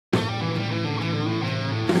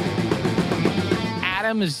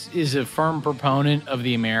Adams is a firm proponent of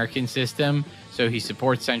the American system. So he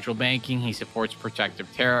supports central banking. He supports protective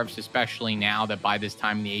tariffs, especially now that by this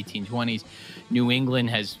time in the 1820s, New England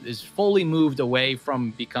is fully moved away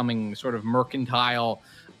from becoming sort of mercantile,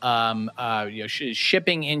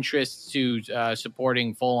 shipping interests to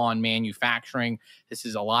supporting full-on manufacturing.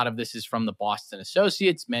 A lot of this is from the Boston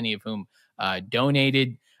Associates, many of whom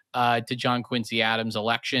donated to John Quincy Adams'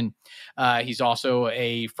 election. He's also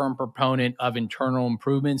a firm proponent of internal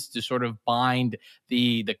improvements to sort of bind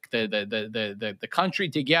the country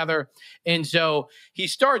together. And so he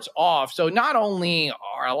starts off. So not only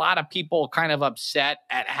are a lot of people kind of upset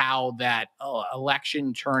at how that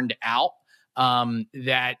election turned out,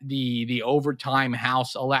 that the overtime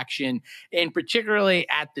House election, and particularly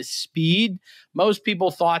at the speed, most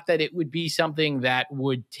people thought that it would be something that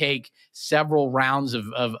would take several rounds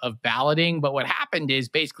of balloting. But what happened is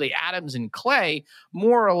basically Adams and Clay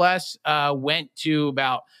more or less went to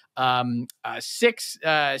about 6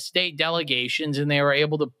 state delegations, and they were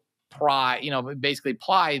able to ply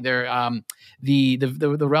their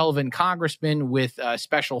the relevant congressman with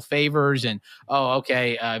special favors, and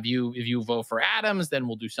if you vote for Adams, then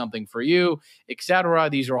we'll do something for you, etc.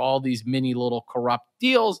 These are all these mini little corrupt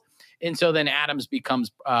deals. And so then Adams becomes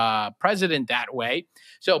president that way.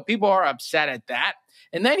 So people are upset at that.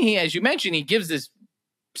 And then he, as you mentioned, he gives this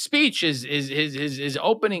speech, his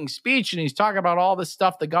opening speech, and he's talking about all the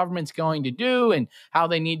stuff the government's going to do and how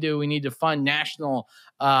we need to fund national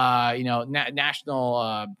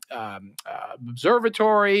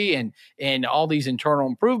observatory and all these internal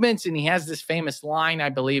improvements. And he has this famous line, I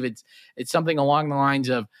believe it's something along the lines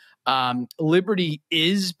of liberty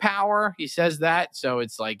is power. He says that, so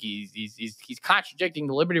it's like he's contradicting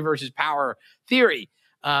the liberty versus power theory.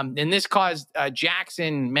 And this caused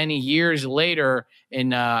Jackson many years later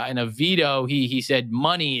in a veto. He said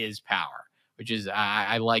money is power, which is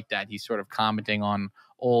I like that. He's sort of commenting on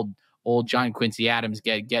old John Quincy Adams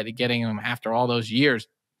getting him after all those years.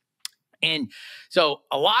 And so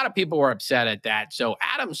a lot of people were upset at that. So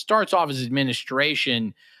Adams starts off his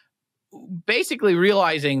administration basically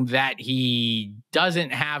realizing that he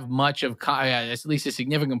doesn't have much of, at least a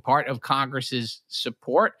significant part of Congress's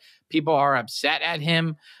support. People are upset at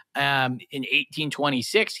him. In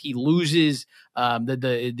 1826, he loses the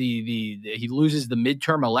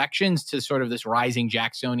midterm elections to sort of this rising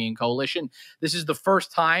Jacksonian coalition. This is the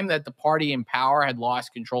first time that the party in power had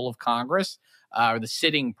lost control of Congress, or the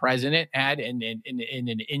sitting president had in an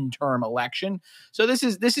interim election. So this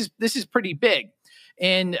is pretty big.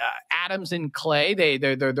 And Adams and Clay,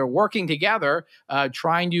 they're working together,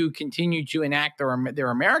 trying to continue to enact their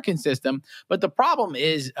American system. But the problem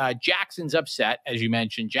is Jackson's upset, as you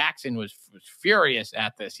mentioned. Jackson was furious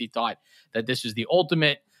at this. He thought that this was the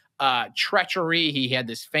ultimate treachery. He had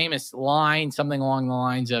this famous line, something along the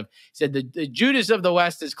lines of, he said, the Judas of the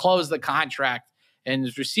West has closed the contract and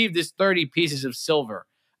has received this 30 pieces of silver.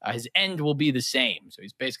 His end will be the same. So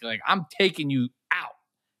he's basically like, I'm taking you out,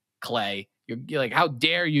 Clay. You're like, how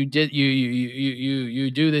dare you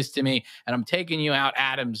do this to me? And I'm taking you out,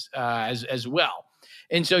 Adams, as well.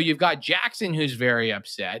 And so you've got Jackson, who's very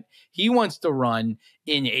upset. He wants to run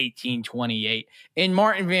in 1828. And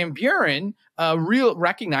Martin Van Buren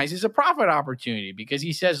recognizes a profit opportunity, because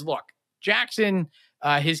he says, look, Jackson,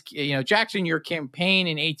 Jackson, your campaign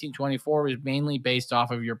in 1824 was mainly based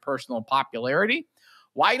off of your personal popularity.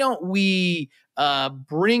 Why don't we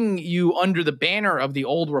bring you under the banner of the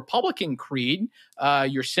old Republican creed?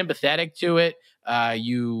 You're sympathetic to it.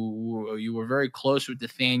 You were very close with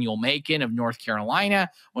Nathaniel Macon of North Carolina,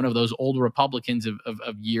 one of those old Republicans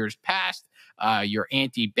of years past. You're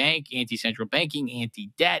anti-bank, anti-central banking,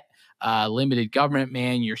 anti-debt, limited government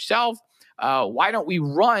man yourself. Why don't we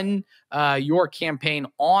run your campaign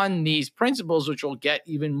on these principles, which will get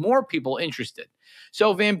even more people interested?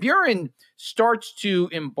 So Van Buren starts to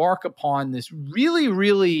embark upon this really,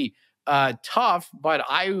 really tough, but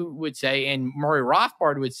I would say, and Murray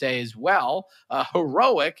Rothbard would say as well,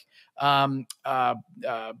 heroic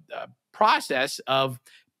process of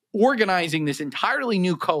organizing this entirely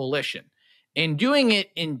new coalition and doing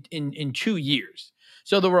it in 2 years.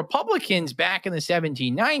 So the Republicans back in the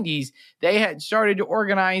 1790s, they had started to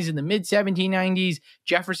organize in the mid-1790s.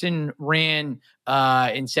 Jefferson ran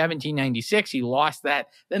in 1796. He lost that.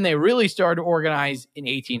 Then they really started to organize in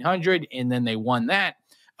 1800, and then they won that.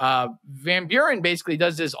 Van Buren basically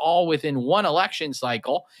does this all within one election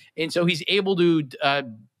cycle, and so he's able to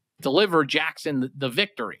deliver Jackson the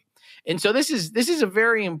victory. And so this is a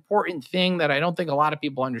very important thing that I don't think a lot of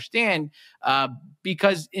people understand,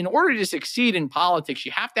 because in order to succeed in politics,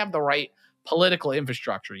 you have to have the right political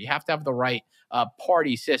infrastructure. You have to have the right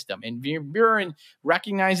party system. And Van Buren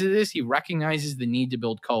recognizes this. He recognizes the need to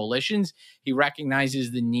build coalitions. He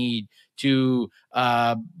recognizes the need to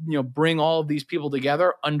bring all of these people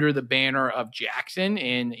together under the banner of Jackson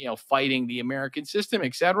and fighting the American system,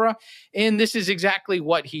 etc. And this is exactly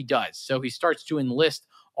what he does. So he starts to enlist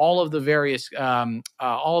all of the various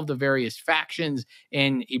factions,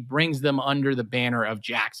 and he brings them under the banner of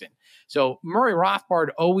Jackson. So Murray Rothbard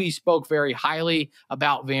always spoke very highly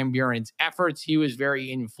about Van Buren's efforts. He was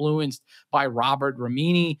very influenced by Robert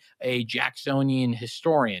Remini, a Jacksonian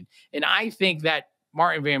historian. And I think that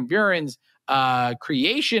Martin Van Buren's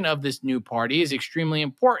creation of this new party is extremely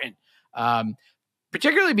important,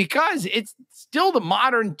 particularly because it's still the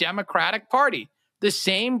modern Democratic Party. The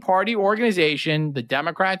same party organization, the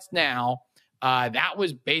Democrats now, that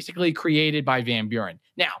was basically created by Van Buren.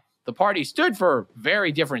 Now, the party stood for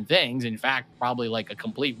very different things. In fact, probably like a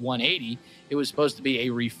complete 180. It was supposed to be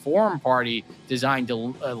a reform party designed to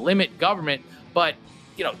limit government. But,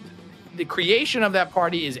 the creation of that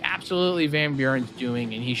party is absolutely Van Buren's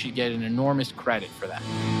doing, and he should get an enormous credit for that.